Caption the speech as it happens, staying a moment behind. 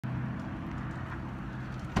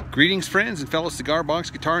Greetings friends and fellow cigar box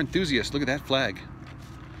guitar enthusiasts. Look at that flag.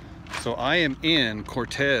 So I am in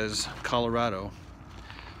Cortez, Colorado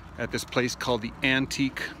at this place called the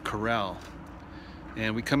Antique Corral.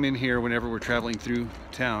 And we come in here whenever we're traveling through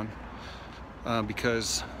town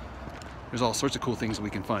because there's all sorts of cool things that we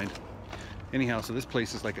can find. Anyhow, so this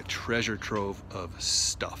place is like a treasure trove of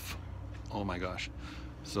stuff. Oh my gosh.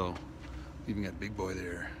 So even got Big Boy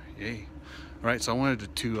there. Yay. All right, so I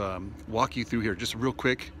wanted to walk you through here just real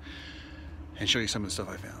quick and show you some of the stuff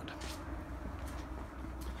I found.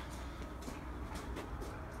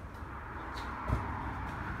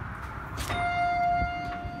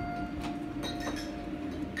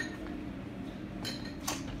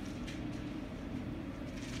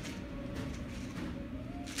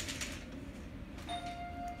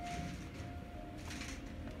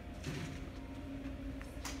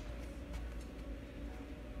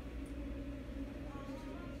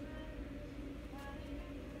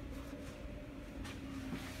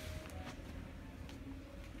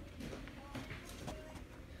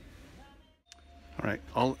 All right,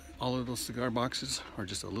 all of those cigar boxes are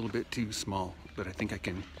just a little bit too small, but I think I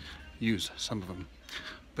can use some of them.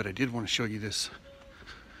 But I did want to show you this,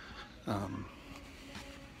 a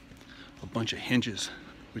bunch of hinges,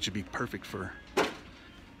 which would be perfect for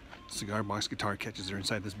cigar box guitar catches. They're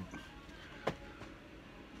inside this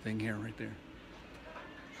thing here, right there.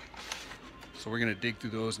 So we're gonna dig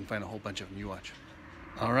through those and find a whole bunch of them. You watch.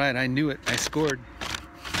 All right, I knew it. I scored.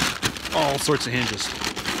 All sorts of hinges.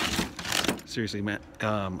 Seriously, man,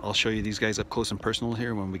 I'll show you these guys up close and personal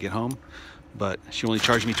here when we get home, but she only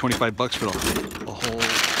charged me 25 bucks for a whole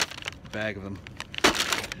bag of them.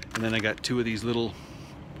 And then I got two of these little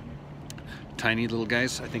tiny little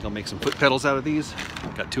guys. I think I'll make some foot pedals out of these.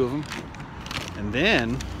 Got two of them. And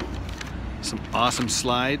then some awesome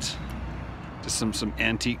slides, just some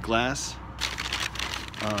antique glass.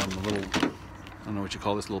 A little, I don't know what you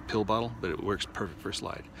call this, little pill bottle, but it works perfect for a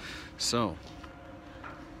slide. So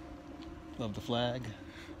love the flag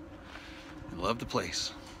and love the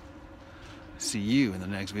place. See you in the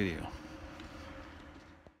next video.